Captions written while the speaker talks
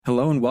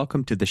Hello and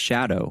welcome to The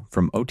Shadow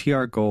from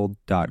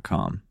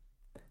OTRGold.com.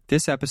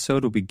 This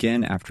episode will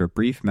begin after a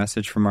brief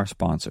message from our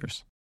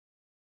sponsors.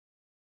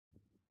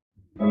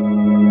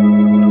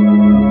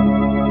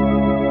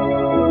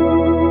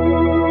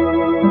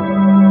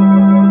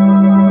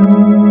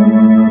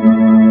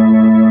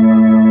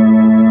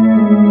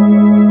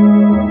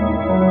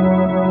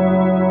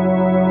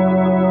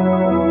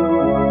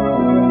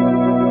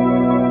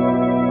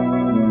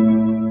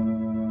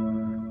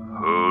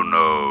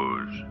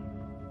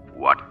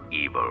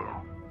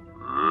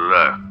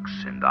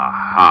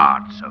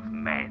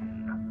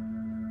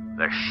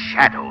 The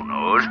Shadow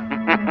knows.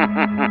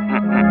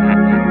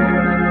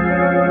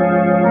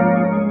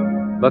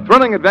 The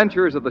thrilling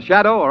adventures of the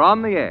Shadow are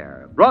on the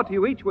air, brought to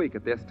you each week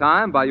at this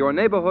time by your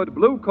neighborhood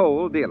blue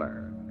coal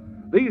dealer.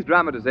 These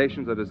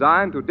dramatizations are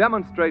designed to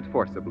demonstrate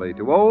forcibly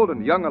to old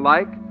and young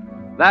alike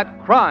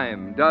that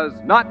crime does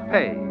not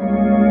pay.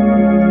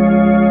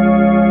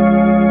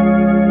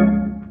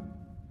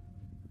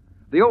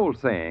 The old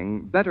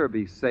saying, better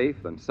be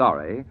safe than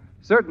sorry,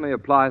 certainly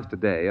applies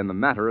today in the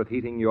matter of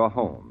heating your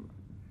home.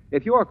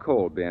 If your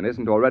coal bin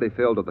isn't already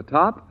filled to the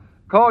top,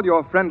 call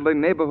your friendly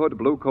neighborhood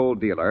blue coal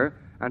dealer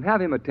and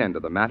have him attend to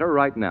the matter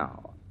right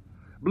now.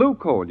 Blue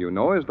coal, you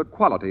know, is the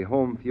quality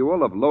home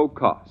fuel of low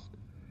cost.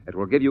 It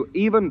will give you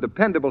even,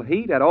 dependable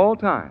heat at all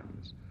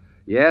times.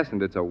 Yes,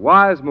 and it's a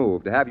wise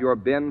move to have your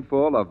bin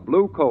full of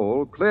blue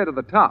coal clear to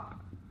the top.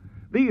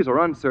 These are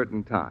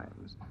uncertain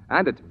times,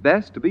 and it's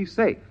best to be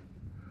safe.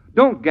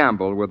 Don't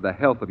gamble with the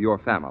health of your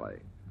family.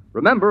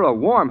 Remember, a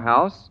warm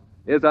house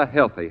is a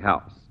healthy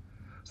house.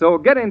 So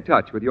get in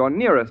touch with your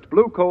nearest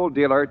blue coal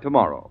dealer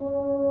tomorrow.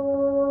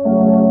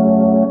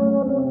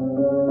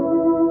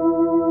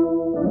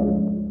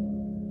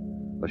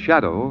 The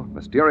Shadow,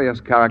 mysterious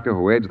character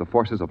who aids the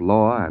forces of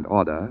law and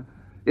order,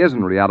 is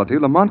in reality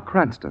Lamont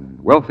Cranston,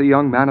 wealthy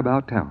young man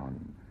about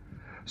town.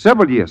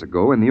 Several years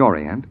ago in the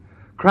Orient,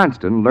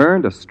 Cranston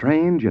learned a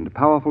strange and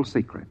powerful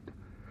secret.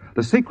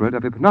 The secret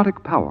of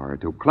hypnotic power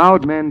to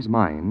cloud men's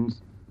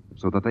minds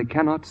so that they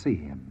cannot see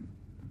him.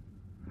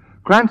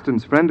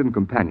 Cranston's friend and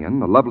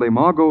companion, the lovely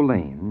Margot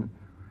Lane,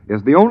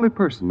 is the only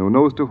person who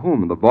knows to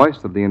whom the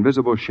voice of the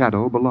invisible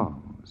Shadow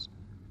belongs.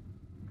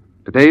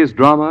 Today's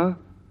drama,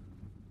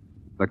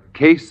 The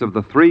Case of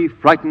the Three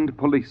Frightened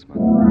Policemen.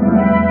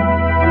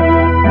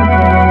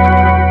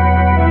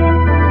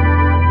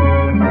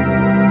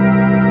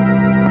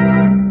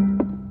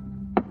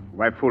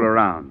 Why fool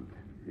around?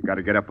 You got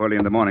to get up early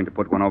in the morning to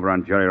put one over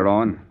on Jerry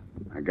Rowan.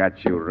 I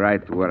got you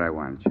right where I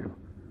want you.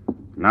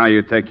 Now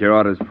you take your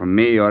orders from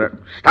me, or...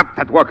 Stop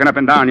that walking up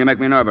and down. You make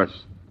me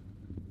nervous.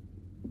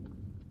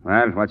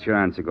 Well, what's your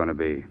answer going to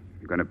be?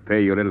 You going to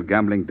pay your little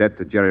gambling debt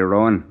to Jerry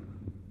Rowan?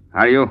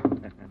 Are you?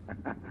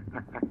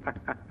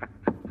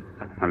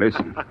 Now,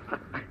 listen.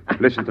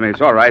 Listen to me. It's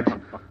all right.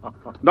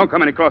 Don't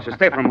come any closer.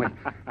 Stay from me.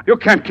 You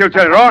can't kill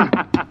Jerry Rowan.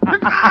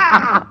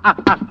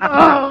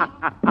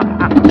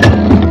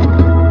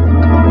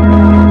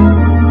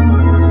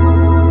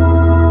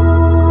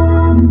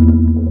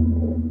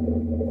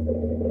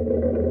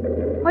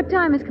 What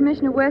time is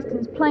Commissioner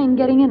Weston's plane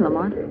getting in,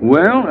 Lamont?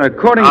 Well,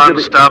 according to the...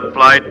 Non-stop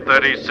flight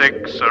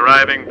 36,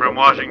 arriving from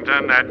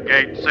Washington at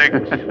Gate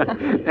 6.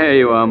 There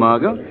you are,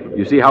 Margot.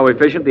 You see how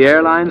efficient the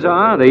airlines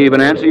are? They even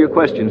answer your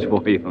questions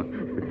for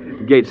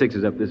you. Gate 6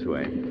 is up this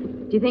way.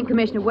 Do you think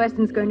Commissioner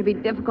Weston's going to be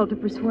difficult to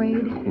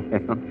persuade?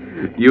 Well,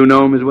 you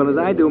know him as well as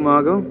I do,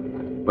 Margot.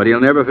 But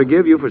he'll never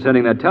forgive you for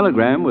sending that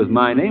telegram with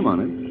my name on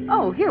it.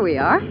 Oh, here we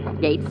are.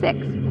 Gate 6.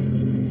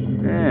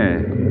 Yeah.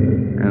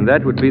 And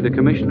that would be the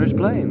commissioner's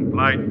plane.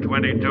 Flight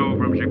 22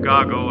 from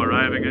Chicago,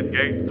 arriving at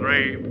Gate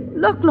 3.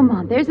 Look,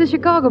 Lamont, there's the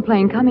Chicago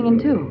plane coming in,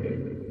 too.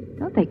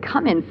 Don't they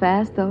come in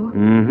fast, though?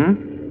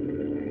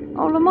 Mm-hmm.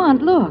 Oh,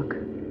 Lamont, look.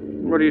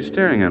 What are you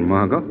staring at,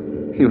 Margot?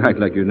 You act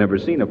like you've never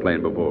seen a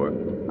plane before.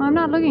 I'm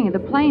not looking at the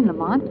plane,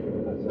 Lamont.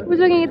 I was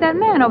looking at that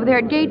man over there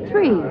at Gate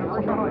 3.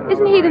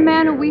 Isn't he the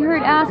man who we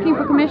heard asking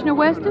for Commissioner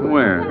Weston?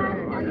 Where?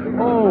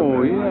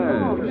 Oh,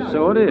 yes,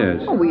 so it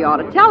is. Oh, we ought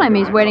to tell him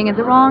he's waiting at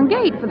the wrong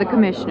gate for the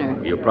commissioner.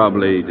 You'll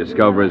probably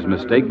discover his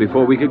mistake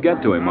before we could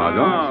get to him,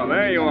 Margot. Oh,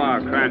 there you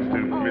are,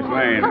 Cranston, Miss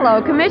Lane. Hello,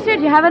 Commissioner.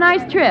 Did you have a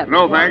nice trip?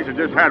 No, thanks. I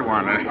just had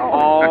one.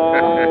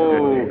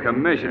 Oh,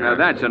 Commissioner,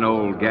 that's an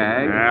old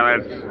gag. Well,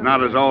 it's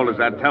not as old as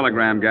that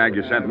telegram gag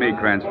you sent me,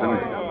 Cranston.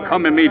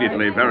 Come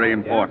immediately. Very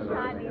important.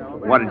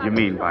 What did you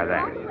mean by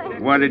that?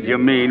 What did you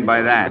mean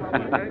by that?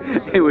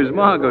 It was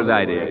Margot's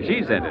idea.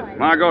 She sent it.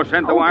 Margot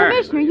sent the wire?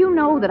 Commissioner, you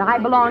know that I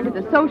belong to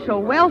the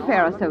Social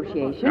Welfare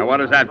Association. Now, what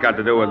has that got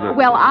to do with it?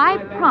 Well, I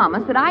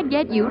promised that I'd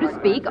get you to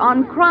speak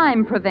on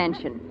crime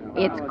prevention.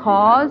 It's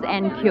cause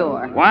and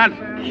cure. What?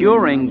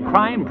 Curing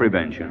crime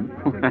prevention?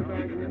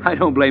 I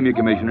don't blame you,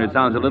 Commissioner. It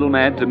sounds a little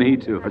mad to me,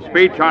 too. A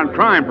speech on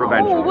crime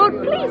prevention. Oh, well,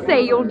 please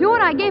say you'll do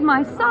it. I gave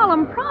my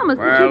solemn promise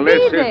that Well, you'd be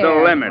this is there.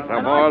 the limit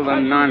of all the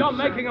You're nonsense.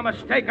 making a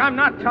mistake. I'm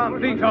not Tom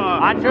Vitor.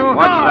 Aren't you?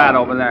 What's that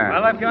over there?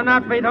 Well, if you're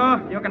not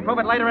Vitor, you can prove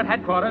it later at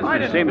headquarters.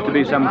 There seems to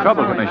be some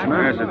trouble,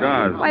 Commissioner. Yes, it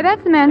does. Why,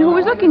 that's the man who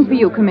was looking for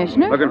you,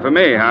 Commissioner. Looking for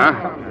me,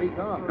 huh?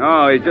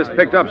 Oh, he's just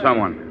picked up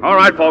someone. All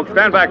right, folks,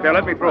 stand back there.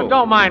 Let me through.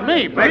 Don't mind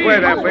me, please. Make way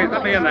there, please.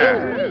 Let me in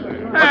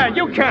there.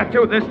 You can't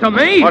do this to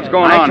me. What's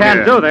going on I can't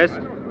here? do this.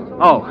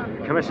 Oh,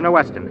 Commissioner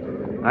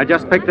Weston. I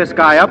just picked this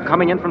guy up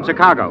coming in from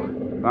Chicago.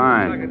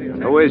 Fine.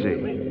 Who is he?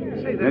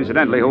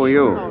 Incidentally, who are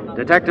you?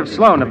 Detective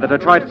Sloan of the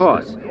Detroit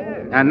Force.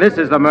 And this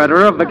is the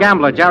murderer of the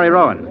gambler, Jerry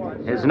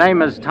Rowan. His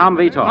name is Tom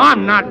Vitor.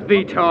 I'm not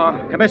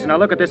Vitor. Commissioner,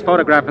 look at this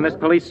photograph in this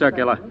police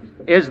circular.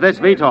 Is this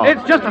Vitor?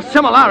 It's just a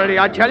similarity,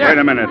 I tell you. Wait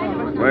a minute.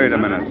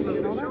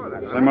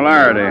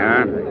 Similarity,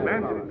 huh?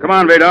 Come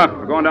on, Vito.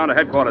 We're going down to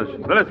headquarters.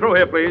 Let us through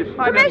here, please.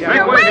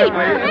 Commissioner, wait!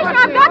 Commissioner,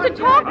 I've got to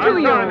talk to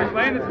you. Miss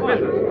Lane, this is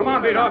business. Come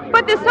on, Vito.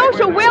 But the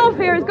social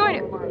welfare is going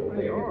to...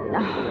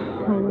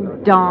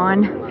 Oh,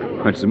 Don.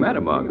 What's the matter,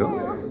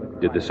 Margot?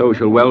 Did the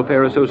Social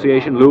Welfare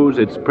Association lose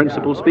its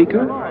principal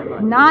speaker?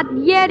 Not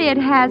yet, it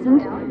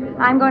hasn't.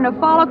 I'm going to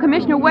follow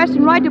Commissioner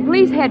Weston right to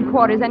police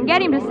headquarters and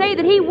get him to say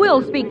that he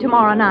will speak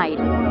tomorrow night.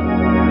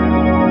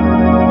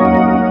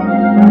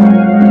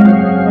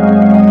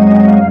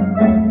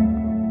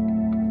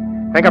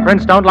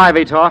 Fingerprints don't lie,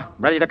 Vitor.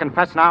 Ready to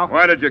confess now?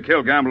 Why did you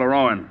kill Gambler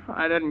Rowan?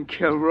 I didn't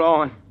kill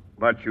Rowan.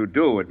 But you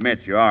do admit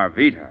you are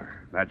Vito.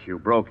 That you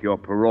broke your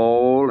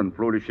parole and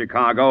flew to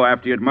Chicago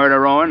after you'd murdered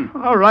Rowan?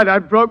 All right, I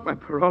broke my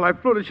parole. I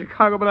flew to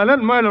Chicago, but I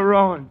didn't murder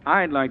Rowan.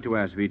 I'd like to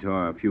ask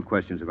Vitor a few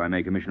questions, if I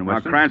may, Commissioner Now,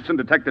 Weston. Cranston,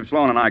 Detective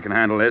Sloan and I can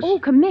handle this. Oh,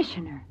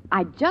 Commissioner,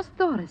 I just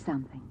thought of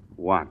something.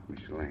 What, Miss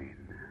Lane?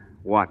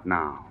 What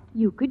now?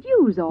 You could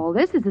use all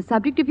this as the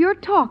subject of your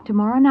talk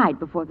tomorrow night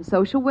before the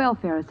Social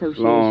Welfare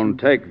Association. Sloan,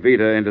 take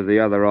Vita into the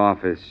other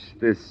office.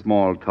 This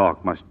small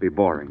talk must be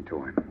boring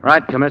to him.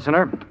 Right,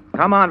 Commissioner.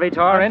 Come on,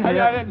 Vitor, in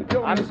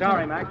here. I'm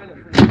sorry, Mac.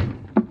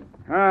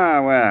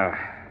 Ah, well,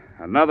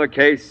 another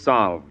case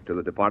solved to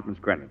the department's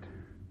credit.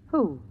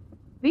 Who?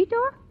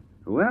 Vitor?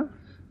 Who else?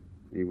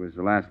 He was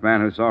the last man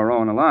who saw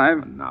Rowan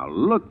alive. Now,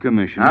 look,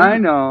 Commissioner. I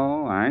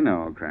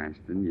know,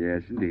 Cranston.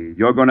 Yes, indeed.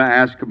 You're going to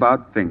ask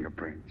about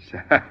fingerprints.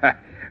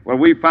 Well,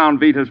 we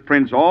found Vita's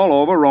prints all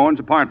over Rowan's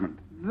apartment.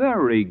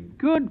 Very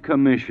good,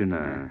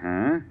 Commissioner.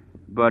 Uh-huh.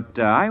 But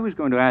I was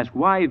going to ask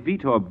why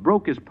Vitor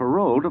broke his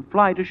parole to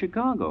fly to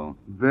Chicago.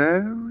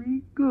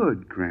 Very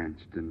good,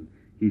 Cranston.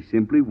 He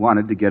simply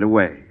wanted to get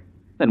away.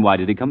 Then why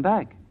did he come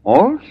back?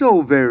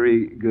 Also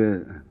very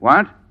good.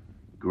 What?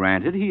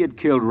 Granted, he had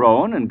killed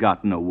Rowan and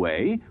gotten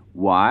away.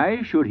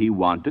 Why should he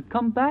want to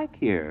come back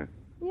here?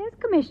 Yes,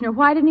 Commissioner.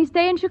 Why didn't he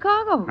stay in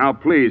Chicago? Now,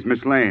 please,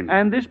 Miss Lane.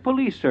 And this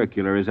police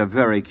circular is a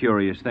very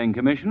curious thing,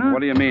 Commissioner.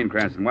 What do you mean,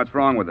 Cranston? What's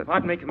wrong with it?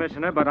 Pardon me,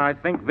 Commissioner, but I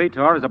think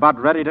Vitor is about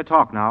ready to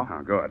talk now.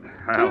 Oh, good.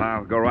 Well,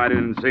 I'll go right in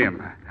and see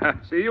him.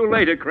 See you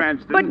later,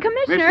 Cranston. But,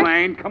 Commissioner... Miss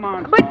Lane, come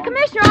on. But,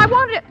 Commissioner, I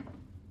wanted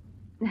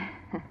to...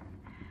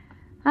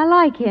 I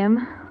like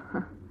him.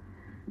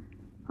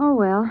 Oh,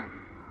 well.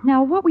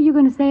 Now, what were you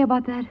going to say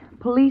about that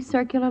police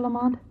circular,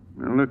 Lamont?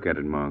 Now, look at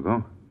it,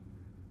 Margot.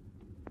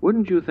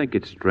 Wouldn't you think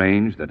it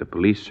strange that a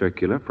police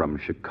circular from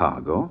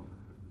Chicago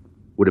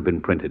would have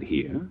been printed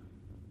here?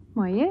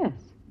 Why, yes.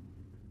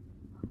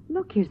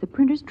 Look, here's the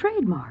printer's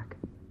trademark.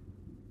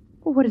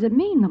 Well, what does it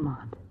mean,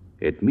 Lamont?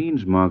 It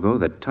means, Margot,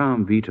 that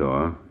Tom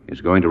Vitor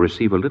is going to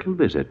receive a little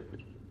visit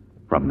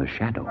from the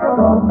shadow.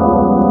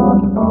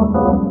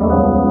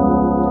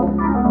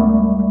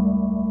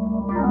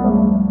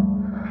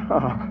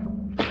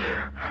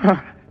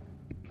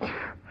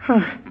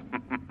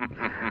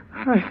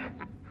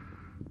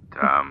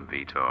 Tom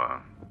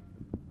Vitor.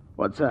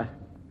 What's that?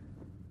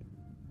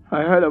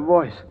 I heard a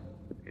voice.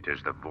 It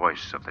is the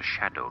voice of the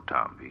shadow,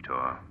 Tom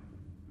Vitor.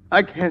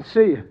 I can't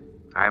see you.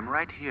 I'm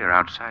right here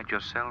outside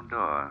your cell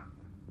door.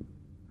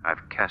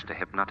 I've cast a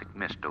hypnotic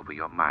mist over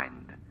your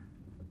mind,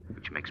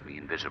 which makes me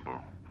invisible.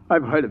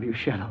 I've heard of you,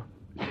 Shadow.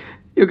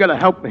 You gotta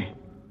help me.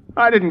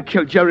 I didn't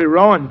kill Jerry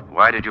Rowan.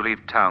 Why did you leave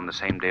town the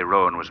same day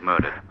Rowan was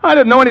murdered? I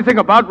didn't know anything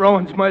about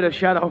Rowan's murder,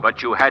 Shadow.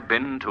 But you had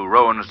been to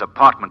Rowan's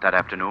apartment that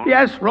afternoon?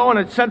 Yes, Rowan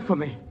had sent for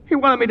me. He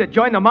wanted me to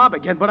join the mob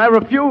again, but I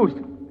refused.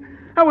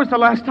 That was the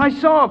last I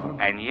saw of him.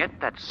 And yet,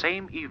 that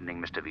same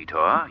evening, Mr.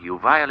 Vitor, you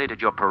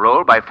violated your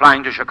parole by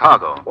flying to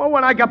Chicago. Well,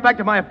 when I got back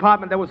to my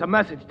apartment, there was a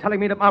message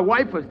telling me that my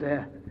wife was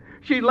there.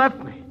 She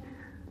left me.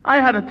 I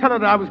had to tell her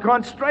that I was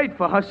gone straight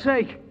for her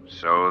sake.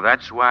 So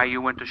that's why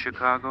you went to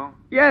Chicago?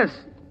 Yes,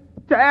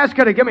 to ask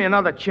her to give me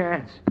another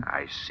chance.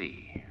 I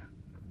see.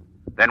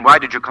 Then why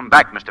did you come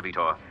back, Mr.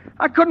 Vitor?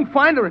 I couldn't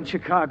find her in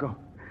Chicago.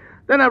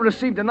 Then I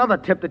received another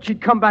tip that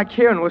she'd come back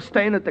here and was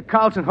staying at the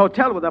Carlson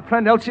Hotel with her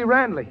friend Elsie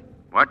Randley.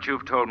 What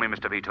you've told me,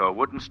 Mr. Vitor,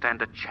 wouldn't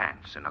stand a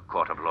chance in a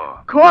court of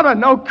law. Court or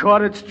no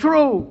court, it's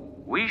true.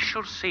 We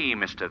shall see,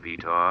 Mr.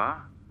 Vitor.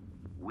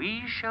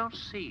 We shall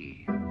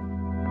see.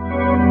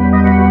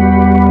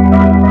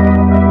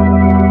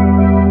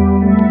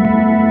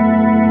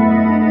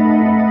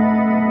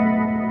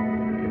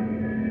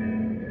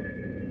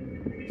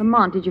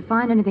 Lamont, did you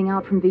find anything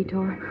out from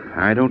Vitor?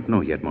 I don't know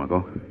yet,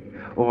 Margot.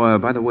 Oh,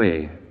 by the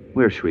way,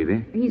 where's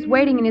Shrevey? He's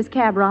waiting in his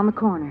cab around the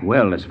corner.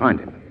 Well, let's find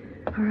him.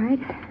 All right.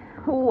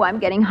 Oh, I'm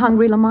getting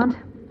hungry, Lamont.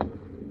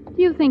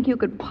 Do you think you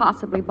could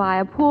possibly buy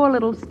a poor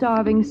little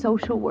starving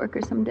social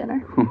worker some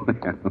dinner? Well,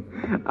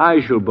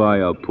 I shall buy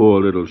a poor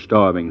little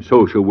starving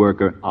social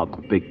worker a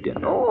big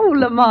dinner. Oh,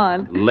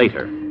 Lamont.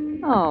 Later.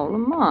 Oh,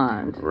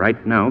 Lamont.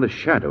 Right now, the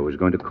Shadow is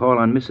going to call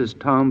on Mrs.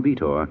 Tom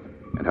Vitor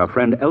and her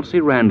friend Elsie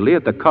Randley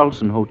at the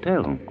Carlson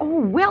Hotel. Oh,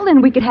 well, then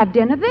we could have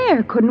dinner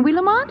there, couldn't we,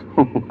 Lamont?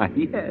 Oh, why,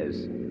 yes,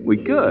 we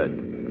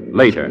could.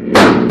 Later.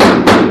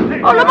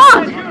 Oh,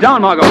 Lamont!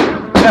 Down, Margot.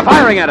 They're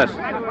firing at us.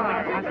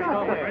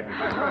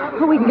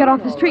 Oh, we can get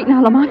off the street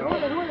now, Lamont.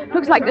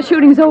 Looks like the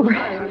shooting's over.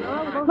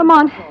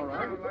 Lamont!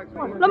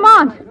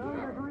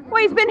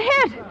 Well, he's been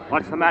hit.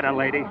 What's the matter,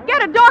 lady?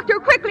 Get a doctor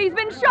quickly. He's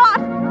been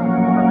shot.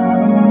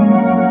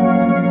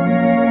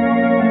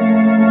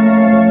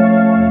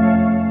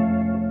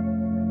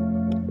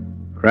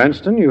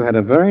 Cranston, you had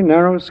a very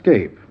narrow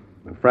escape.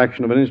 A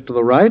fraction of an inch to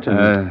the right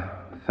and...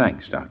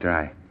 Thanks, Doctor.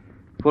 I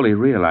fully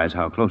realize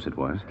how close it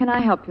was. Can I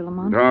help you,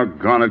 Lamont?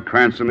 Doggone it,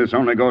 Cranston. This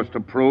only goes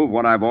to prove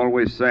what I've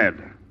always said.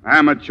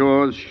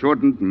 Amateurs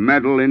shouldn't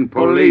meddle in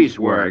police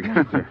work.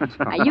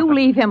 Now, you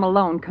leave him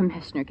alone,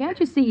 Commissioner. Can't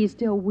you see he's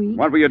still weak?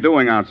 What were you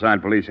doing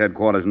outside police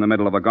headquarters in the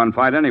middle of a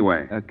gunfight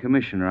anyway?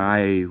 Commissioner,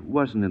 I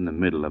wasn't in the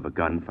middle of a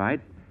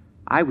gunfight.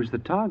 I was the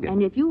target.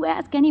 And if you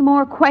ask any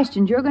more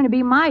questions, you're going to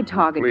be my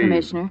target,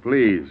 Commissioner.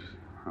 Please.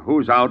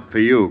 Who's out for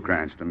you,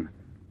 Cranston?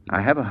 I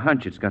have a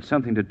hunch it's got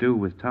something to do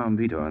with Tom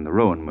Vito and the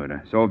Rowan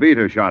murder. So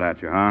Vito shot at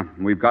you, huh?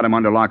 We've got him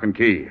under lock and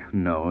key.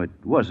 No, it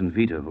wasn't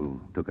Vito who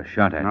took a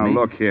shot at me.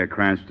 Now, look here,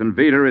 Cranston.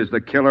 Vito is the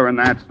killer, and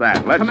that's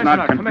that. Let's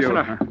not confuse...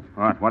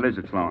 Commissioner. What is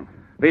it, Sloan?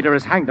 Vito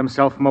has hanged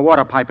himself from a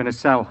water pipe in his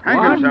cell.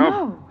 Hanged himself?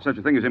 No. Such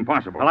a thing is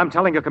impossible. Well, I'm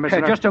telling you,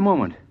 Commissioner. Just a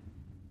moment.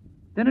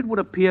 Then it would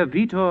appear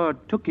Vito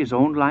took his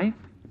own life?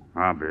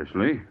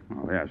 Obviously.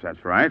 Oh, yes,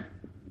 that's right.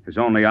 His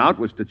only out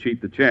was to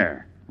cheat the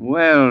chair.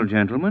 Well,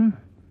 gentlemen,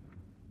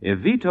 if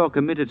Vito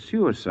committed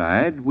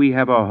suicide, we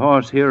have a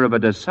horse here of a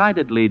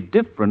decidedly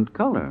different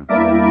color.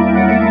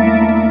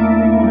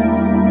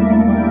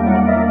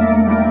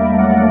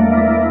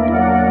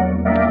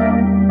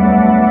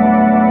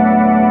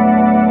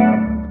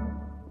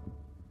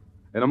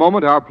 In a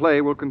moment, our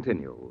play will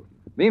continue.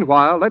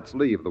 Meanwhile, let's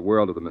leave the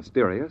world of the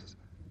mysterious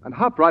and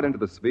hop right into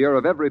the sphere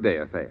of everyday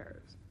affairs.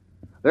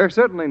 There's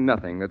certainly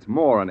nothing that's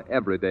more an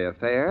everyday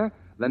affair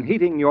than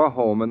heating your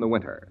home in the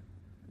winter.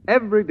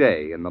 Every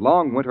day in the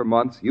long winter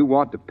months, you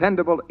want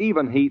dependable,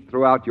 even heat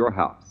throughout your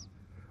house.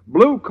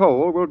 Blue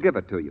coal will give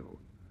it to you.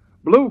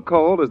 Blue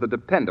coal is the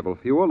dependable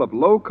fuel of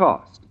low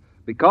cost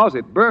because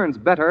it burns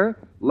better,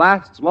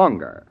 lasts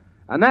longer,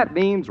 and that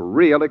means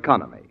real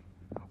economy.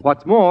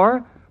 What's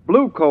more,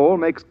 blue coal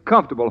makes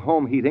comfortable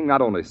home heating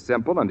not only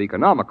simple and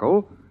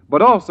economical,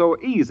 but also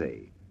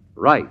easy.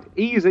 Right,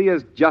 easy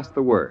is just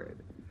the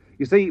word.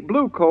 You see,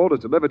 blue coal is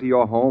delivered to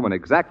your home in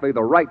exactly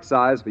the right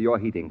size for your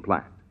heating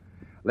plant.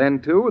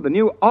 Then, too, the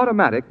new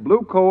automatic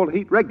blue coal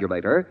heat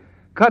regulator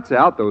cuts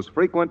out those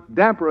frequent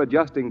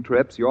damper-adjusting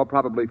trips you're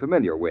probably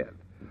familiar with.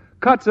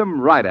 Cuts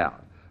them right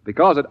out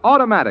because it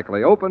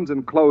automatically opens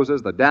and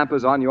closes the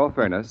dampers on your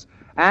furnace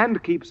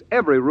and keeps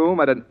every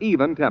room at an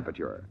even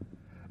temperature.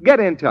 Get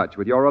in touch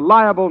with your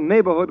reliable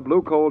neighborhood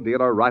blue coal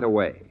dealer right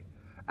away.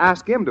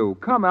 Ask him to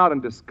come out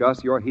and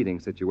discuss your heating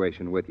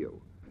situation with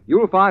you.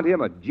 You'll find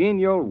him a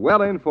genial,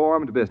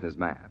 well-informed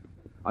businessman.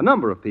 A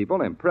number of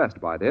people impressed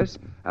by this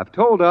have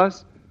told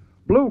us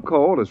blue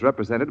coal is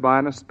represented by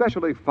an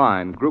especially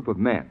fine group of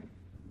men.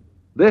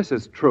 This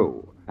is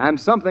true, and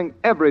something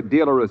every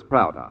dealer is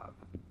proud of.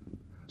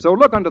 So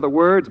look under the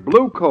words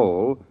blue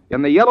coal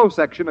in the yellow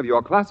section of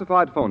your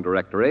classified phone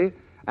directory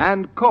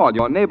and call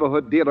your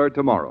neighborhood dealer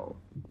tomorrow.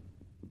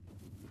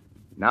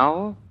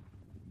 Now,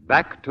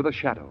 back to the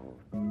Shadow.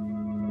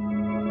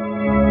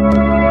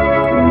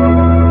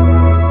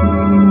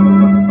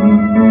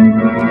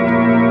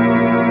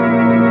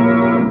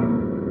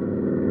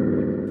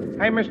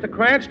 Hey, Mr.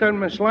 Cranston,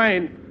 Miss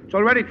Lane. It's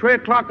already 3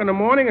 o'clock in the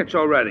morning. It's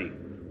already.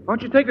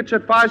 Don't you think it's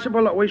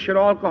advisable that we should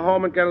all go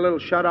home and get a little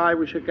shut-eye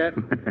we should get?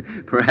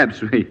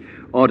 Perhaps we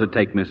ought to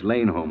take Miss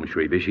Lane home,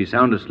 Shrevey. She's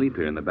sound asleep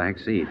here in the back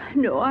seat.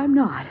 No, I'm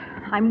not.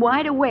 I'm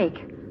wide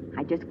awake.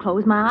 I just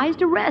closed my eyes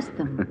to rest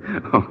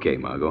them. Okay,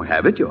 Margot,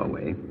 have it your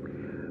way.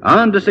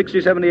 On to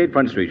 6078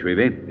 Front Street,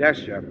 Shrevey. Yes,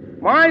 sir.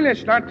 Mine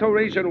is not the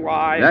reason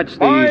why. That's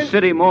the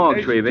city morgue,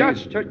 It's Shrevey.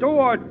 just to do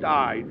or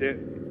die. The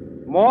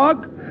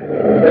morgue?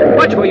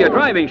 Watch where you're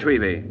driving,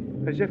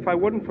 Shrevey. As if I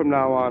wouldn't from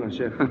now on, as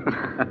if.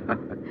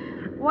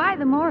 Why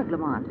the morgue,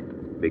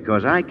 Lamont?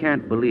 Because I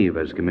can't believe,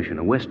 as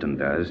Commissioner Weston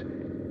does,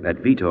 that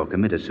Vito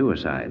committed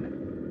suicide.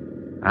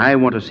 I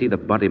want to see the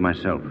body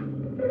myself.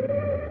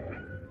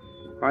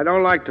 I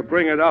don't like to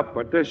bring it up,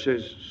 but this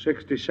is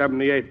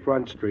 6078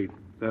 Front Street.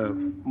 The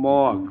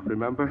morgue,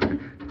 remember?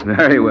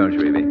 Very well,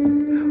 Shrevey.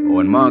 Oh,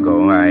 and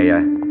Margot,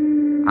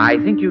 I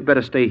think you'd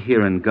better stay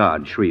here and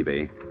guard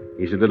Shrevey.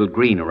 He's a little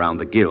green around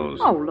the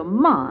gills. Oh,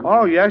 Lamont.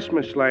 Oh, yes,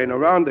 Miss Lane,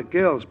 around the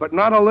gills, but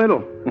not a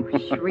little.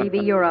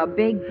 Shrevey, you're a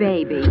big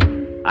baby.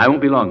 I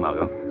won't be long,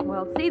 Margot.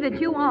 Well, see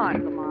that you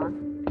aren't, Lamont.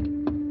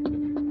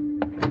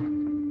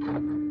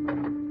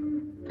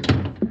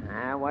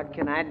 What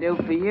can I do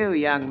for you,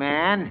 young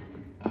man?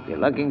 If you're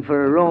looking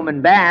for a room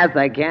and bath,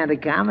 I can't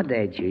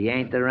accommodate you. You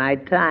ain't the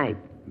right type.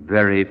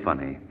 Very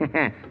funny.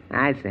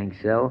 I think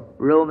so.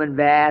 Room and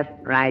bath,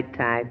 right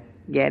type.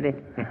 Get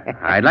it?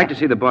 I'd like to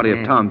see the body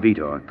of Tom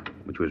Vitor,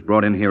 which was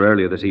brought in here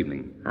earlier this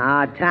evening.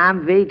 Oh,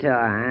 Tom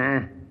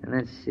Vitor, huh?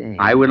 Let's see.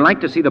 I would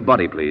like to see the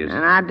body, please.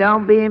 Now,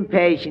 don't be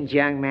impatient,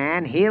 young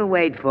man. He'll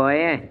wait for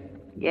you.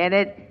 Get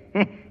it?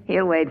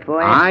 He'll wait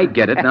for you. I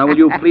get it. Now, will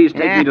you please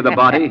take me to the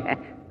body?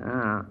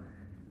 Oh.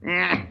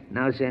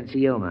 No sense of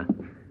humor.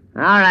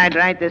 All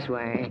right this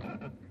way.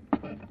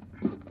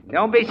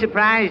 Don't be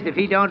surprised if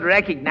he don't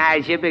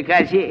recognize you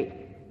because he...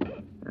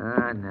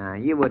 Oh, no,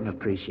 you wouldn't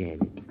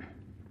appreciate it.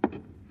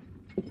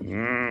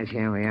 Yes,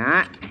 here we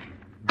are.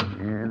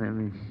 Let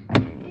me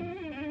see.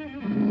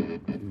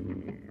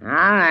 All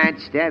right,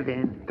 step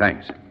in.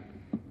 Thanks.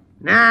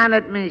 Now,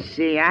 let me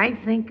see. I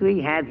think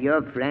we have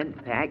your friend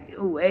packed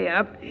way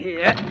up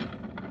here.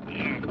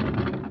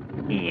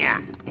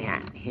 Yeah.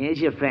 Here's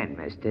your friend,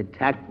 mister,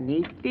 tucked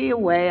neatly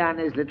away on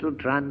his little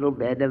trundle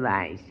bed of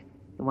ice.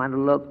 You want to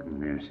look?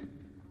 Yes.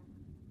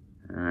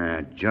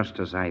 Just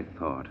as I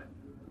thought.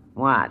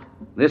 What?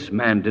 This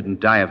man didn't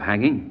die of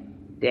hanging.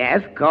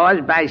 Death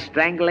caused by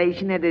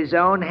strangulation at his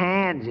own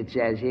hands, it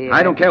says here.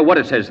 I don't care what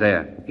it says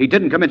there. He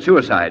didn't commit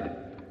suicide.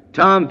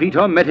 Tom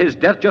Vitor met his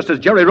death just as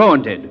Jerry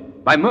Rowan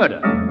did, by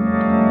murder.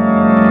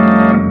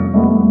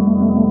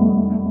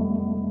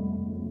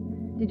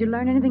 Did you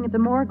learn anything at the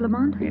morgue,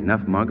 Lamont?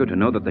 Enough, Margot, to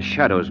know that the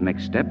Shadow's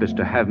next step is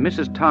to have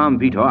Mrs. Tom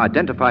Vitor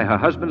identify her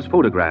husband's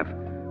photograph,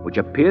 which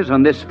appears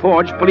on this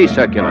forged police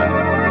circular.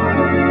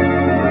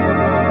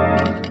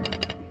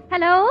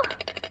 Hello?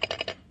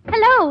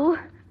 Hello?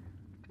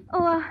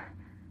 Oh,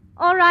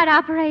 all right,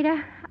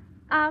 operator.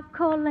 I'll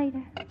call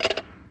later.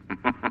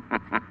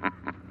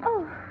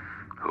 Oh.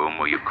 Whom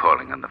were you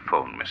calling on the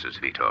phone, Mrs.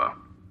 Vitor?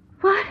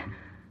 What?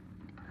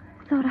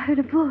 I thought I heard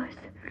a voice.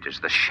 It is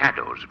the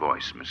Shadow's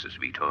voice, Mrs.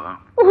 Vitor.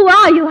 Who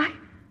are you?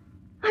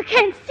 I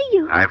can't see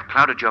you. I've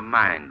clouded your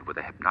mind with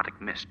a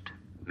hypnotic mist,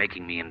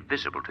 making me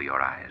invisible to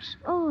your eyes.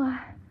 Oh,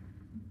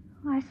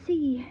 I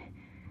see.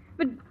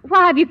 But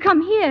why have you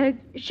come here,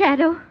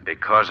 Shadow?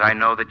 Because I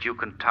know that you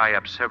can tie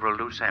up several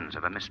loose ends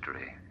of a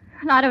mystery.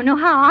 And I don't know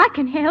how I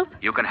can help.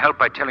 You can help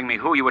by telling me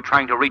who you were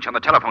trying to reach on the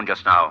telephone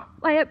just now.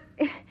 Why,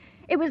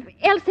 it was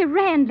Elsie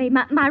Randley,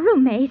 my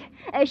roommate.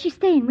 She's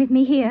staying with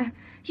me here.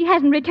 She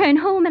hasn't returned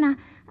home, and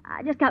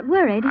I just got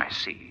worried. I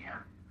see.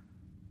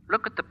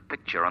 Look at the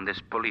picture on this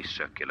police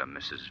circular,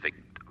 Mrs.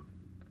 Victor.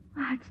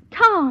 It's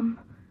Tom,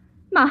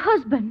 my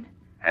husband.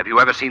 Have you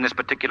ever seen this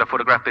particular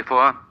photograph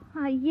before?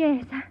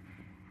 Yes.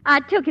 I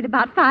took it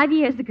about 5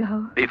 years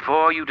ago.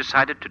 Before you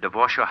decided to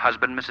divorce your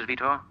husband, Mrs.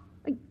 Vitor?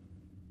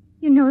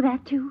 You know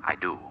that, too? I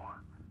do.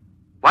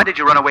 Why did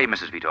you run away,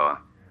 Mrs. Vitor?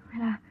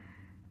 Well,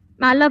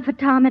 my love for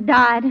Tom had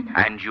died.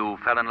 And you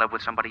fell in love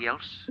with somebody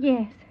else?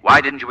 Yes.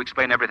 Why didn't you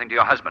explain everything to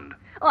your husband?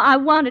 Oh, I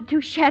wanted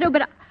to, Shadow,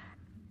 but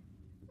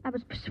I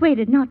was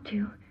persuaded not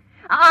to.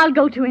 I'll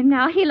go to him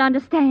now. He'll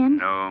understand.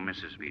 No,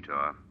 Mrs.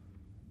 Vitor.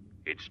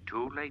 It's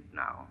too late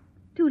now.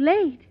 Too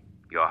late?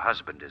 Your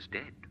husband is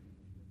dead.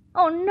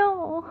 Oh,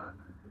 no.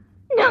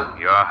 No.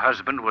 Your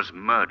husband was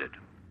murdered.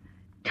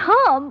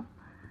 Tom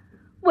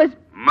was...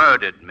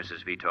 Murdered,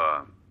 Mrs.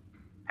 Vitor.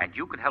 And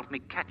you can help me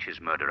catch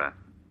his murderer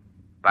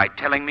by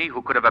telling me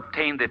who could have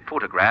obtained the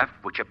photograph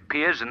which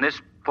appears in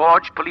this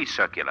forged police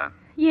circular.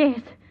 Yes.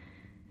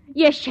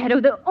 Yes, Shadow.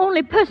 The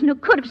only person who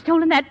could have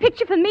stolen that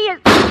picture from me is...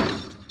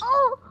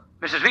 Oh!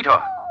 Mrs.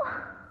 Vitor!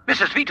 Oh.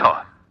 Mrs.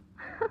 Vitor!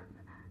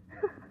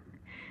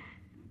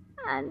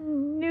 I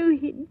knew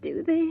he'd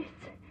do this.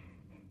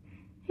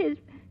 He's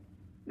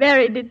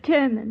very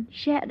determined,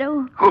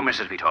 Shadow. Who,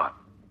 Mrs. Vitor?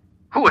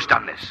 Who has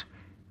done this?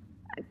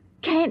 I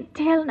can't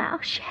tell now,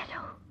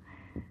 Shadow.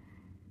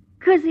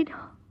 'Cause it'd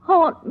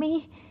haunt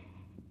me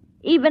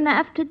even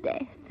after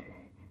death.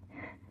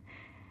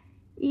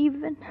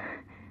 Even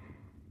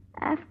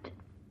after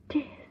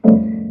death.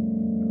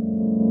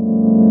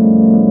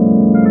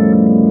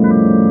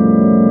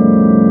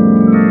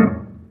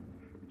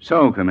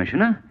 So,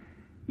 Commissioner,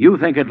 you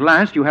think at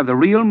last you have the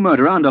real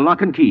murderer under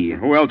lock and key.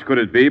 Who else could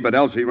it be but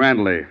Elsie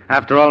Randley?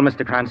 After all,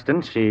 Mr.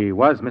 Cranston, she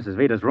was Mrs.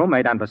 Vita's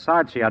roommate, and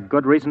besides, she had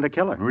good reason to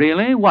kill her.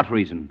 Really? What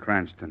reason?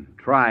 Cranston,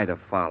 try to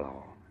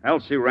follow.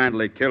 Elsie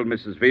Randley killed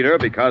Mrs. Vita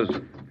because...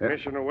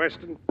 Commissioner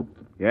Weston?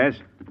 Yes?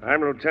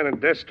 I'm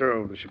Lieutenant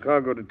Destro of the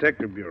Chicago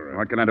Detective Bureau.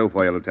 What can I do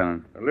for you,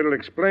 Lieutenant? A little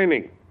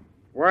explaining.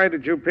 Why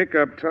did you pick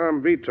up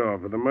Tom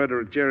Vitor for the murder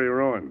of Jerry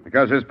Rowan?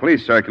 Because his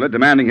police circular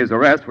demanding his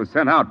arrest was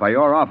sent out by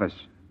your office.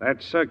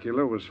 That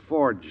circular was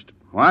forged.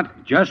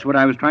 What? Just what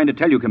I was trying to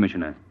tell you,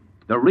 Commissioner.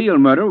 The real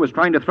murderer was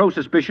trying to throw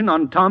suspicion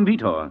on Tom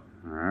Vitor.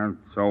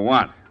 So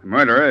what? The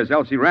murderer is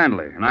Elsie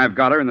Randley, and I've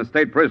got her in the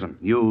state prison.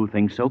 You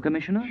think so,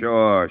 Commissioner?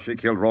 Sure. She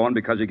killed Rowan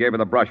because he gave her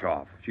the brush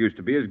off. She used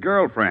to be his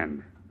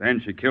girlfriend. Then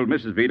she killed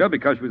Mrs. Vito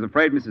because she was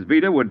afraid Mrs.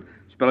 Vito would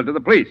spill it to the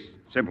police.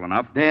 Simple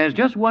enough. There's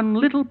just one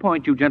little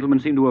point you gentlemen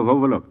seem to have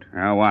overlooked.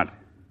 Now, what?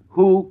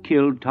 Who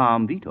killed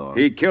Tom Vito?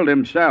 He killed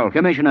himself.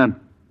 Commissioner,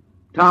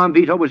 Tom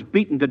Vito was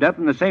beaten to death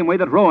in the same way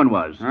that Rowan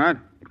was. What?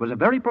 It was a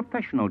very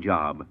professional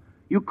job.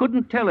 You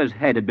couldn't tell his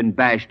head had been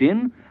bashed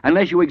in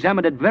unless you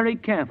examined it very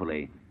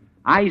carefully.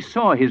 I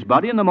saw his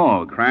body in the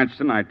morgue.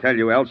 Cranston, I tell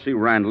you, Elsie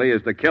Randley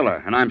is the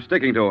killer, and I'm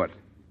sticking to it.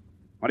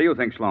 What do you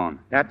think, Sloan?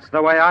 That's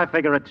the way I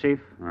figure it, Chief.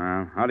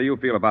 How do you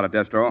feel about it,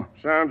 Destro?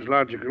 Sounds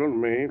logical to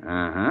me.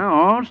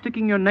 All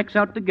sticking your necks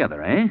out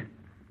together, eh?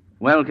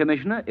 Well,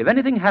 Commissioner, if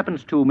anything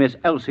happens to Miss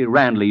Elsie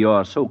Randley,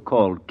 your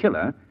so-called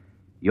killer,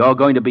 you're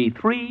going to be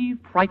 3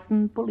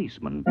 frightened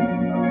policemen.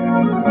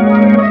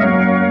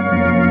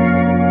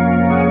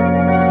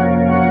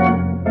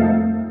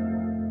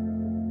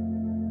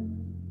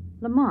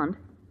 Lamont,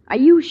 are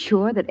you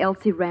sure that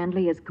Elsie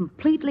Randley is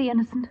completely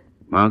innocent?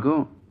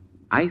 Margot,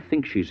 I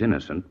think she's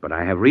innocent, but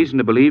I have reason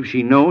to believe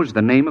she knows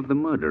the name of the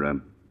murderer.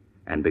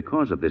 And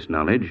because of this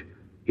knowledge,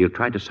 he'll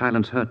try to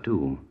silence her,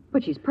 too.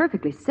 But she's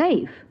perfectly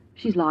safe.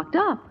 She's locked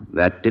up.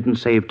 That didn't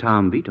save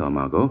Tom Vito,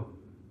 Margot.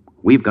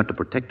 We've got to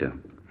protect her.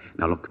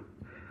 Now, look,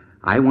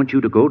 I want you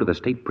to go to the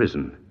state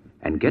prison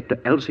and get to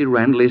Elsie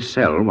Randley's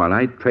cell while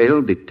I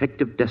trail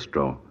Detective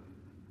Destro.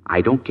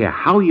 I don't care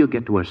how you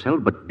get to her cell,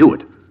 but do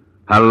it.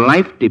 Her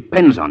life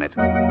depends on it.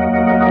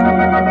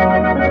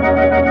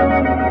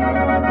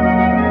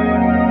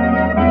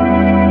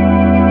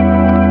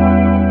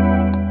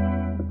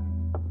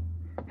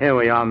 Here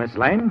we are, Miss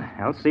Lane.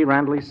 Elsie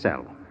Randley's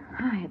cell.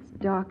 It's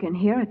dark in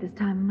here at this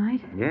time of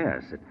night.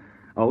 Yes.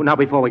 Oh, now,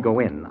 before we go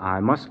in, I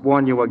must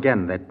warn you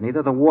again that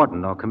neither the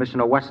warden nor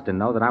Commissioner Weston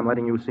know that I'm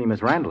letting you see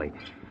Miss Randley.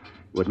 It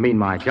would mean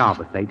my job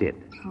if they did.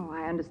 Oh,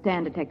 I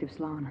understand, Detective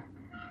Sloan.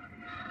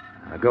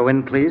 Go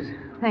in, please.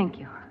 Thank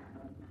you.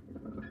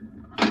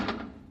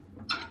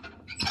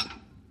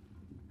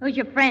 Who's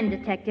your friend,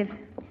 Detective?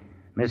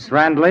 Miss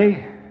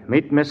Randley,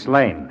 meet Miss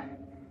Lane.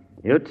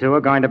 You two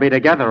are going to be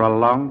together a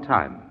long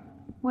time.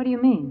 What do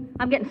you mean?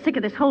 I'm getting sick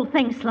of this whole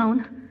thing,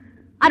 Sloan.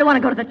 I don't want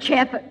to go to the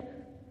chair for...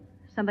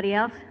 Somebody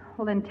else?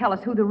 Well, then tell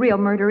us who the real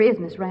murderer is,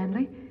 Miss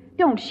Randley.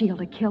 Don't shield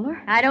a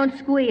killer. I don't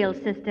squeal,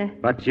 sister.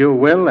 But you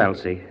will,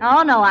 Elsie.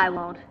 Oh, no, I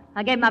won't.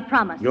 I gave my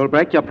promise. You'll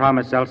break your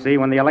promise, Elsie,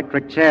 when the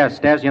electric chair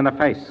stares you in the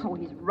face. Oh,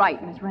 he's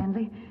right, Miss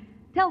Randley.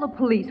 Tell the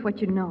police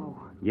what you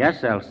know.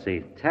 Yes,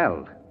 Elsie,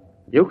 tell.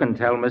 You can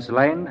tell Miss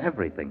Lane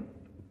everything.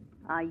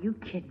 Are you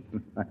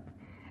kidding?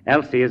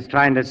 Elsie is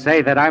trying to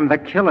say that I'm the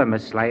killer,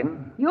 Miss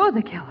Lane. You're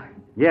the killer?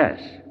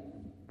 Yes.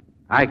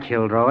 I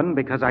killed Rowan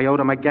because I owed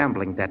him a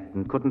gambling debt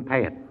and couldn't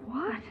pay it.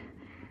 What?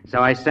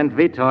 So I sent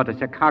Vito to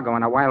Chicago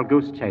on a wild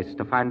goose chase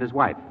to find his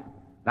wife.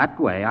 That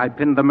way, I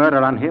pinned the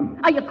murder on him.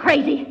 Are you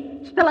crazy?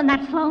 Spilling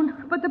that,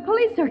 Sloan? But the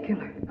police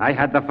circular. I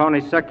had the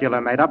phony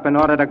circular made up in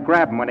order to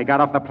grab him when he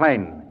got off the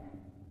plane.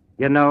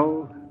 You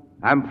know,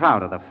 I'm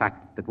proud of the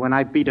fact that when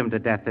I beat him to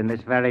death in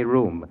this very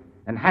room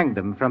and hanged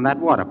him from that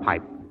water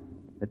pipe,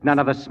 that none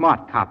of the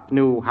smart cops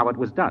knew how it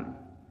was done.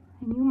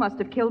 And you must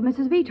have killed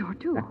Mrs. Vito,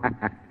 too.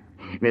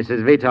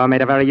 Mrs. Vito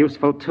made a very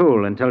useful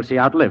tool until she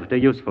outlived her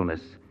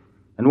usefulness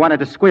and wanted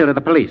to squeal to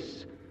the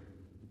police.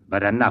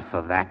 But enough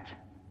of that.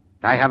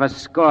 I have a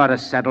score to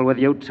settle with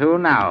you two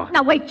now.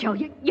 Now, wait, Joe.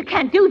 You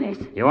can't do this.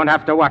 You won't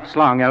have to watch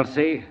long,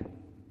 Elsie.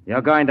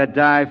 You're going to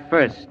die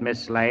first,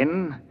 Miss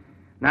Lane.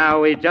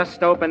 Now, we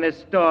just open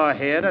this door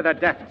here to the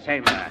death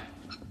chamber.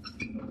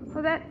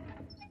 Well,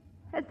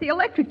 that's the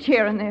electric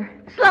chair in there.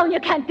 Sloan, you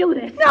can't do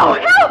this. No,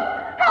 help!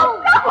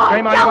 Help! No,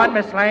 Scream all you want,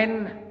 Miss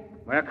Lane.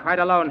 We're quite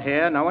alone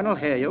here. No one will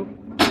hear you.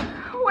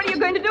 What are you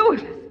going to do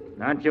with us?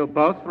 Aren't you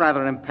both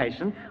rather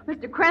impatient?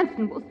 Mr.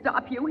 Cranston will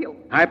stop you.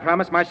 I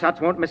promise my shots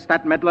won't miss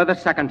that meddler the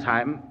second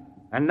time.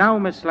 And now,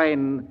 Miss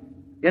Lane,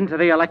 into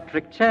the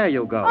electric chair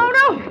you go. Oh,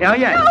 no! Oh,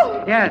 yes.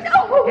 No! Yes.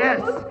 No! Yes.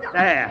 No.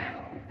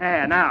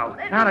 There, now.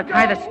 Now to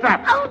tie the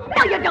straps. Oh,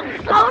 no, you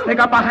don't, Sloan. Stick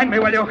up behind me,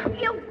 will you?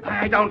 You...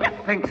 I don't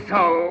think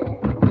so.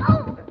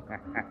 Oh.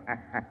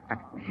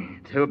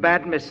 Too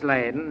bad, Miss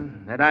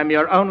Lane, that I'm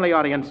your only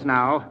audience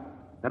now.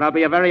 That I'll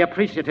be a very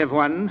appreciative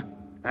one.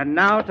 And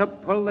now to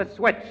pull the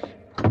switch.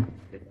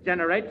 It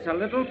generates a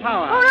little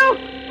power. Oh,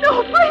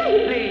 no! No,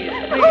 please!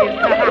 Please.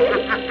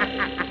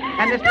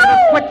 Oh, And this little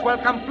switch will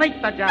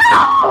complete the job.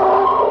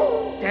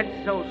 No!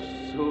 Dead so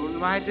soon,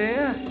 my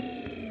dear?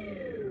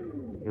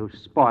 You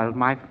spoiled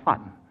my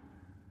fun.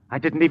 I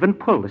didn't even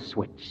pull the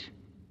switch.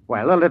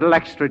 Well, a little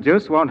extra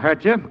juice won't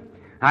hurt you.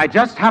 I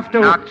just have to...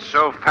 Not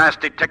so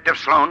fast, Detective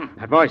Sloan.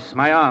 That voice,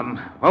 my arm.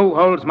 Who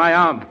holds my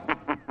arm?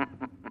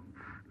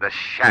 The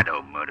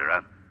shadow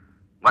murderer.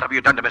 What have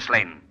you done to Miss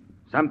Lane?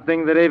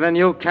 Something that even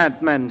you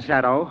can't mend,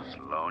 Shadow.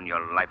 Sloan,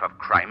 your life of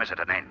crime is at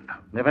an end.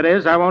 If it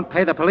is, I won't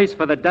pay the police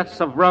for the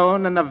deaths of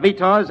Rowan and the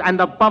Vitos,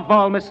 and above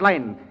all, Miss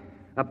Lane.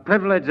 The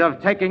privilege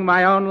of taking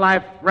my own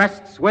life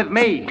rests with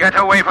me. Get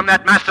away from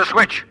that master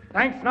switch.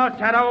 Thanks, no,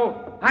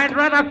 Shadow. I'd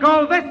rather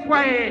go this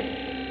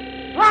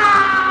way.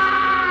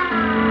 Ah!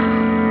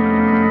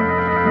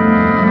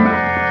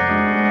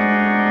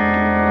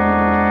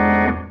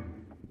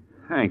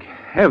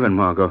 heaven,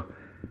 Margot.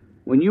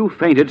 When you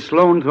fainted,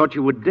 Sloan thought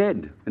you were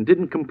dead and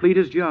didn't complete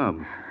his job.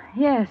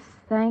 Yes,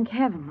 thank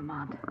heaven,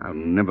 Lamont. I'll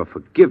never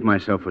forgive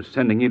myself for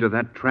sending you to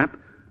that trap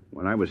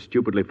when I was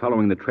stupidly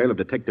following the trail of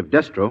Detective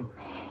Destro.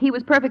 He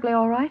was perfectly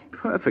all right?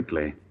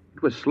 Perfectly.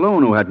 It was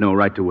Sloan who had no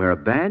right to wear a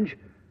badge.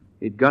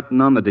 He'd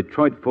gotten on the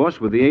Detroit force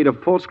with the aid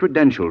of false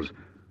credentials.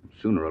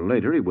 Sooner or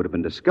later, he would have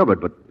been discovered,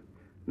 but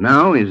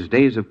now his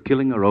days of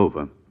killing are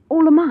over. Oh,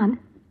 Lamont,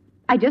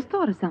 I just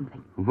thought of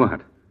something.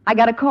 What? I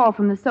got a call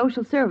from the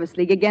Social Service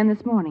League again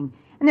this morning,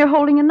 and they're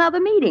holding another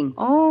meeting.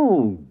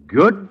 Oh,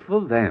 good for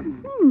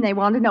them. They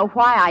want to know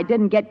why I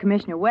didn't get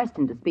Commissioner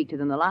Weston to speak to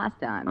them the last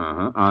time.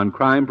 On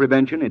crime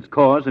prevention, its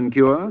cause and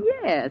cure?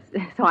 Yes.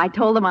 So I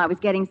told them I was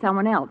getting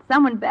someone else,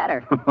 someone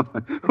better.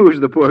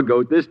 Who's the poor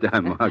goat this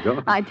time,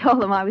 Margot? I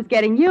told them I was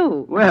getting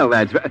you. Well,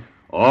 that's...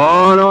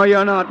 Oh, no,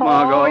 you're not,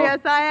 Margot. Oh, yes,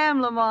 I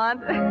am,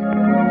 Lamont.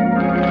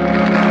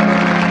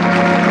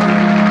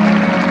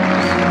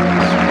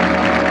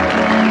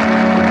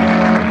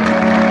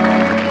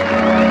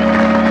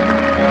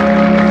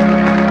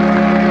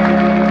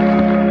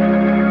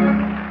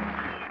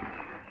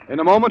 In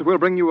a moment, we'll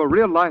bring you a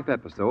real-life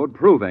episode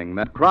proving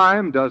that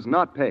crime does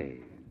not pay.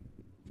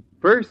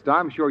 First,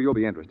 I'm sure you'll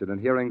be interested in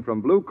hearing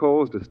from Blue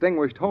Coal's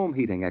distinguished home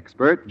heating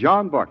expert,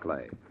 John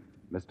Barclay.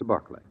 Mr.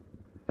 Barclay.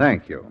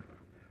 Thank you.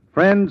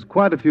 Friends,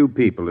 quite a few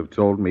people have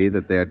told me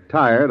that they're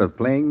tired of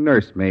playing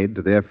nursemaid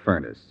to their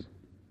furnace.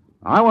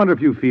 I wonder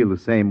if you feel the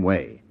same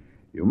way.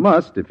 You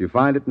must if you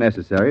find it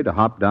necessary to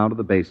hop down to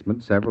the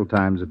basement several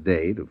times a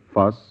day to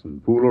fuss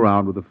and fool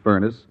around with the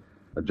furnace,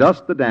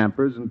 adjust the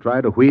dampers, and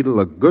try to wheedle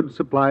a good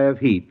supply of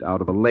heat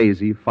out of a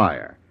lazy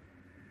fire.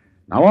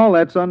 Now, all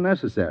that's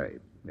unnecessary.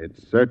 It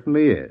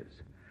certainly is.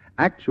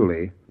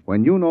 Actually,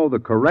 when you know the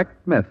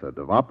correct method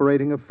of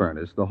operating a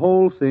furnace, the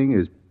whole thing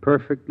is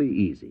perfectly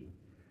easy.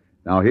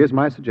 Now, here's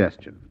my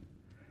suggestion.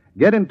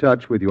 Get in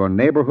touch with your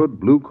neighborhood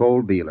blue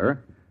coal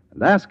dealer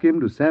and ask him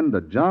to send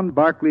a John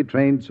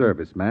Barclay-trained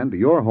serviceman to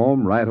your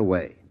home right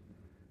away.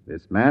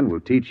 This man will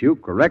teach you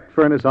correct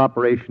furnace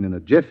operation in a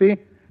jiffy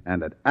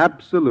and at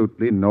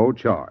absolutely no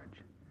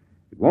charge.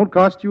 It won't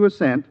cost you a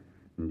cent,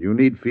 and you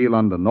need feel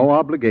under no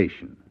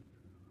obligation.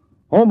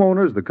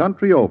 Homeowners the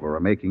country over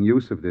are making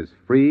use of this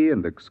free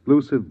and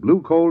exclusive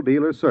blue coal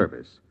dealer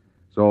service.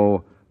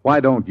 So why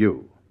don't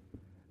you?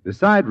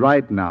 Decide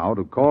right now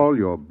to call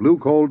your blue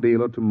coal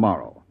dealer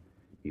tomorrow.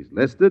 He's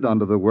listed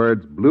under the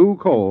words Blue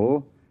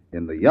Coal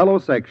in the yellow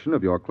section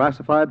of your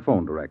classified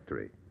phone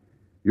directory.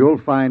 You'll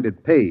find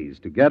it pays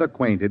to get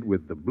acquainted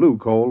with the Blue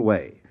Coal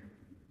way.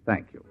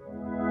 Thank you.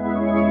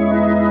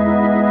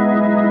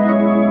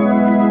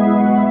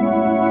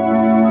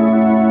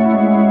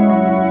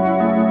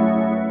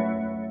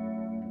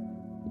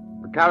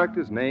 The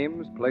characters,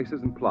 names,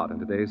 places, and plot in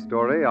today's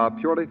story are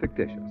purely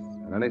fictitious,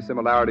 and any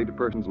similarity to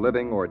persons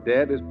living or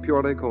dead is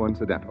purely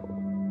coincidental.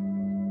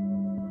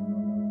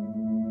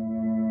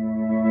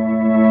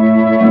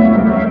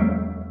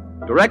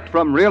 Direct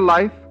from real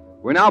life,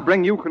 we now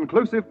bring you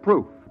conclusive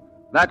proof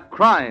that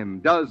crime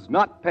does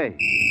not pay.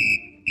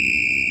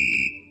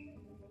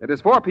 It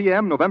is 4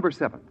 p.m., November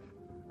 7th.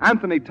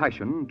 Anthony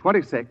Tyshan,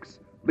 26,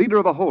 leader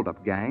of a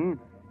hold-up gang,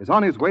 is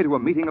on his way to a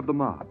meeting of the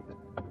mob.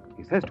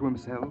 He says to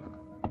himself,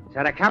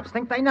 So the cops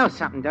think they know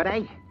something, do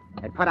they?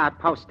 They put out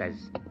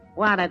posters.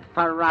 Wanted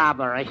for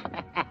robbery.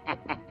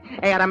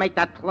 They ought to make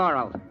that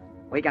plural.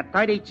 We got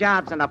 30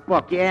 jobs in the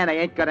book, yeah, and they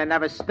ain't gonna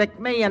never stick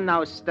me in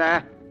no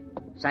stir.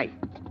 Say,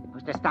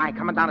 who's this guy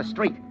coming down the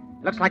street?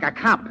 Looks like a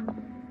cop.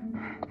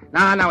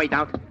 No, he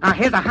don't.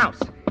 Here's a house.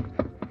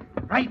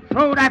 Right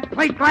through that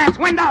plate glass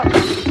window.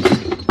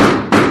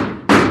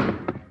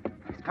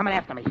 He's coming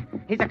after me.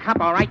 He's a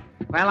cop, all right.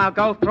 Well, I'll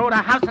go through the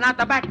house and out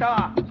the back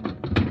door.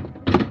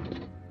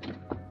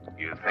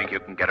 You think you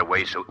can get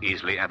away so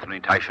easily, Anthony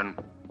Tyshan?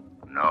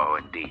 No,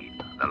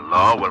 indeed. The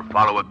law will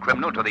follow a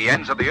criminal to the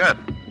ends of the earth.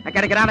 I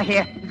gotta get out of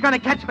here. He's gonna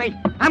catch me.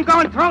 I'm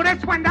going through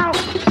this window.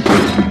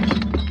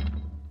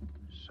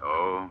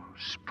 So,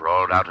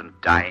 sprawled out and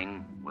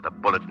dying, with a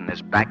bullet in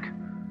his back,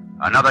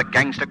 another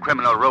gangster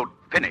criminal wrote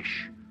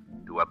finish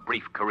to a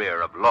brief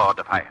career of law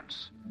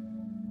defiance.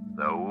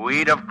 The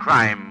weed of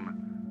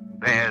crime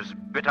bears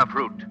bitter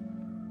fruit.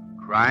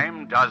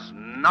 Crime does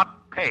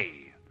not pay.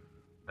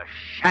 The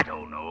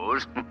shadow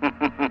knows.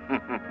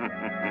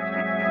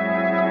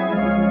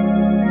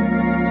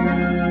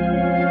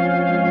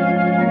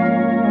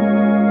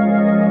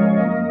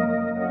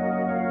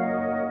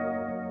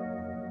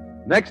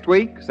 Next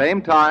week,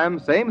 same time,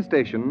 same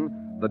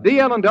station, the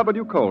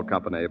DL&W Coal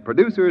Company,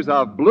 producers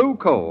of Blue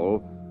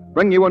Coal,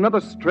 bring you another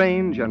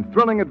strange and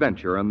thrilling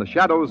adventure in the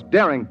Shadow's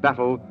daring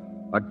battle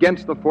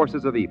against the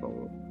forces of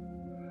evil.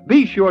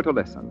 Be sure to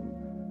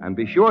listen, and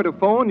be sure to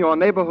phone your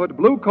neighborhood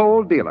Blue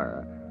Coal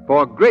dealer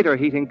for greater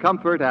heating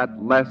comfort at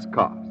less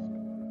cost.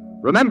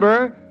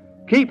 Remember,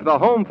 keep the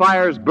home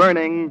fires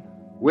burning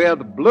with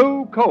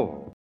Blue Coal.